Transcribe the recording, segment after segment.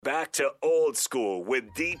Back to old school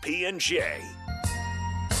with DP and J.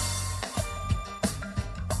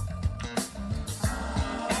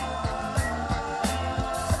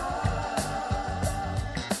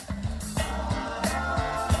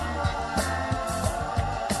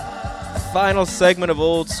 Final segment of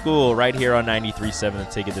Old School right here on 93.7 The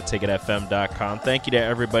Ticket, theticketfm.com. Thank you to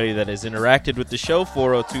everybody that has interacted with the show,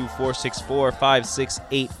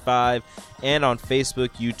 402-464-5685, and on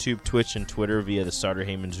Facebook, YouTube, Twitch, and Twitter via the Starter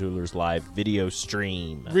Heyman Jewelers live video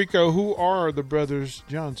stream. Rico, who are the brothers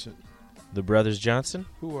Johnson? The brothers Johnson?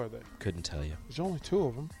 Who are they? Couldn't tell you. There's only two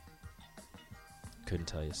of them. Couldn't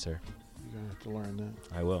tell you, sir. You're going to have to learn that.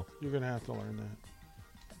 I will. You're going to have to learn that.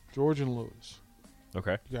 George and Louis.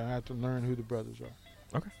 Okay. You're going to have to learn who the brothers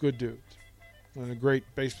are. Okay. Good dudes. One of the great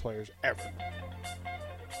bass players ever.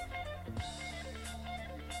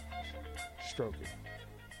 Stroke it.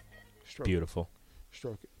 Stroke Beautiful. it.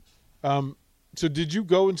 Stroke it. So did you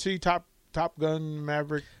go and see Top Gun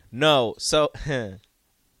Maverick? No. So,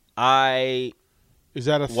 I Is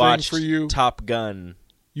that a thing watched for you? Top Gun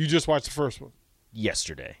You just watched the first one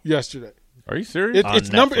yesterday. Are you serious? On It's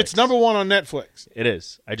Netflix. number one on Netflix. It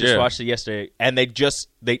is. I just Yeah. watched it yesterday, and it's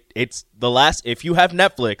the last. If you have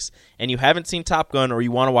Netflix and you haven't seen Top Gun or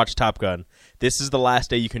you want to watch Top Gun, this is the last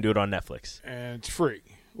day you can do it on Netflix. And it's free.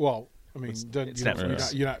 Well, I mean, It's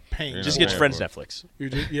Netflix. You're not paying. Yeah. Just for get it. your friends Netflix. You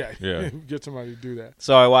just, yeah. Yeah. Get somebody to do that.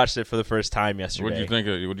 So I watched it for the first time yesterday. What do you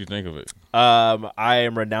think of it? I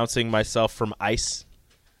am renouncing myself from ice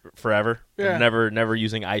forever. Yeah. I'm never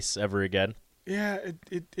using ice ever again. Yeah,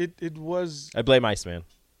 it was. I blame Iceman.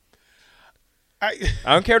 I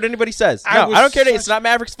I don't care what anybody says. I No, was I don't care. It's such- not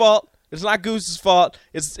Maverick's fault. It's not Goose's fault.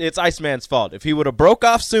 It's Iceman's fault. If he would have broke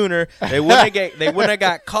off sooner, they wouldn't have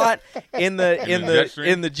got caught in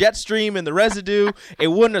the jet stream in the residue. It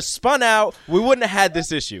wouldn't have spun out. We wouldn't have had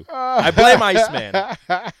this issue. I blame Iceman.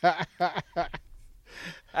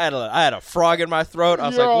 I had a frog in my throat. I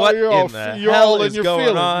was like, "What in the hell is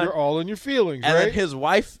going on?" You're all in your feelings, And right? then his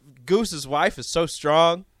wife, Goose's wife, is so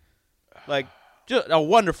strong, like just a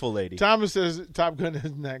wonderful lady. Thomas says Top Gun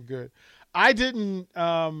isn't that good. I didn't.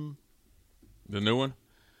 The new one?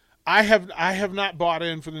 I have not bought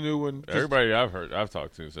in for the new one. Everybody I've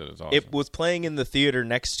talked to said it's awesome. It was playing in the theater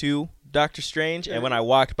next to Doctor Strange, and when I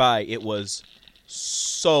walked by, it was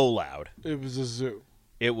so loud. It was a zoo.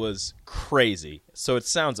 It was crazy. So it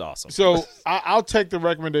sounds awesome. So I'll take the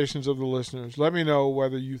recommendations of the listeners. Let me know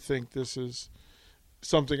whether you think this is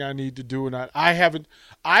something I need to do or not. I haven't.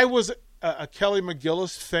 I was a Kelly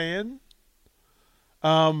McGillis fan.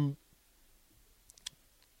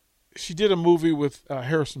 She did a movie with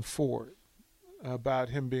Harrison Ford about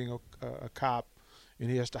him being a cop,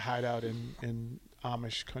 and he has to hide out in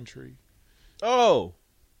Amish country. Oh,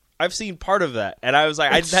 I've seen part of that, and I was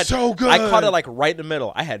like, It's so good. I caught it like right in the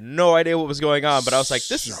middle. I had no idea what was going on, but I was like,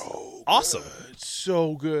 this is awesome. It's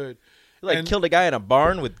so good. He like And- killed a guy in a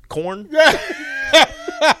barn with corn.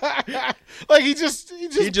 Like he just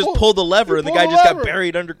pulled the lever, and the guy just got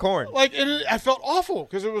buried under corn. Like, and I felt awful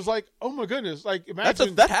because it was like, oh my goodness, like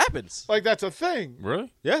imagine That happens. like that's a thing.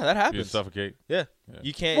 Really? Yeah, that You happens. suffocate? Yeah.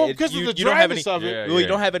 You can't. Well, because of you the don't have any. dryness of it. Yeah. Well, you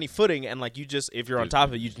don't have any footing, and like you just, if you're on top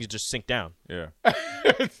of it, you can just sink down. Yeah.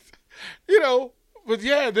 You know, but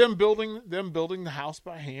yeah, them building the house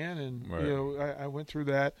by hand, and Right. you know, I went through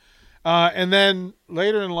that, and then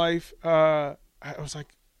later in life, I was like,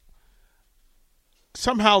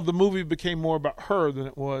 somehow the movie became more about her than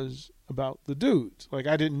it was about the dudes. Like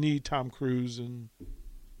I didn't need Tom Cruise, and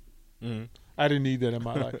I didn't need that in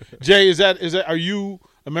my life. Jay, is that? Are you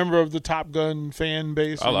a member of the Top Gun fan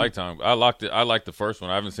base? I like Tom. I liked the first one.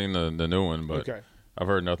 I haven't seen the new one, but Okay. I've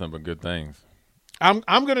heard nothing but good things. I'm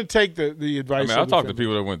going to take the I advice. mean, of I've the talked to fan-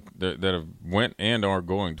 people that have went and are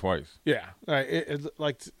going twice. Yeah,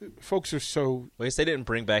 like folks are so. Well, I guess they didn't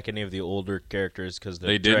bring back any of the older characters because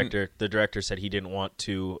They didn't? the director said he didn't want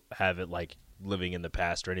to have it like living in the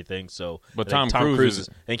past or anything. So, But I think Tom Cruise is. is-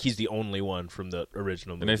 I think he's the only one from the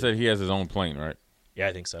original movie. And they said he has his own plane, right? yeah,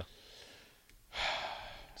 I think so.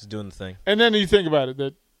 He's doing the thing. And then you think about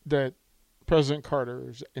it that President Carter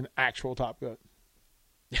is an actual Top Gun.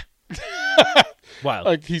 Wild.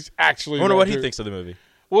 Like he's actually. I wonder that what he dude. thinks of the movie.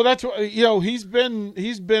 Well, that's what he's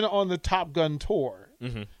been on the Top Gun tour,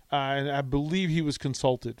 Mm-hmm. and I believe he was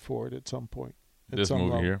consulted for it at some point. At This some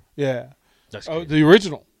movie level. here? Yeah. That's Oh, crazy. the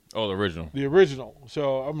original. Oh, the original. The original.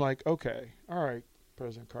 So I'm like, okay, all right,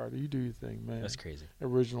 President Carter, you do your thing, man. That's crazy.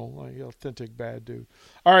 Original, like authentic bad dude.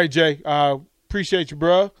 All right, Jay. Appreciate you,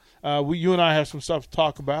 bro. You and I have some stuff to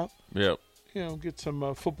talk about. Yep. Get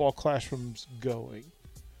some football classrooms going.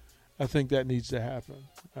 I think that needs to happen.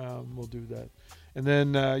 We'll do that And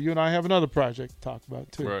then you and I have another project to talk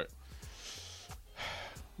about, too. Right.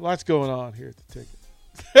 Lots going on here at the Ticket.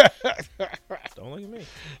 Don't look at me.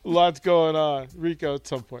 Lots going on. Rico, at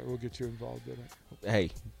some point, we'll get you involved in it.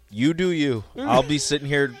 Hey, you do you. I'll be sitting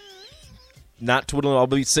here not twiddling. I'll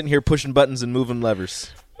be sitting here pushing buttons and moving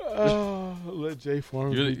levers. Let Jay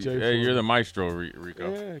Forman be Jay Forman. You're the maestro,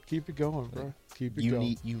 Rico. Yeah, keep it going, bro. Keep it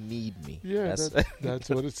going. You need me. Yeah, that's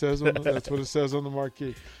what it says on the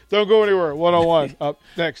marquee. Don't go anywhere. 101 up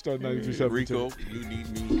next on 93.7. Rico, you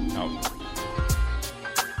need me out.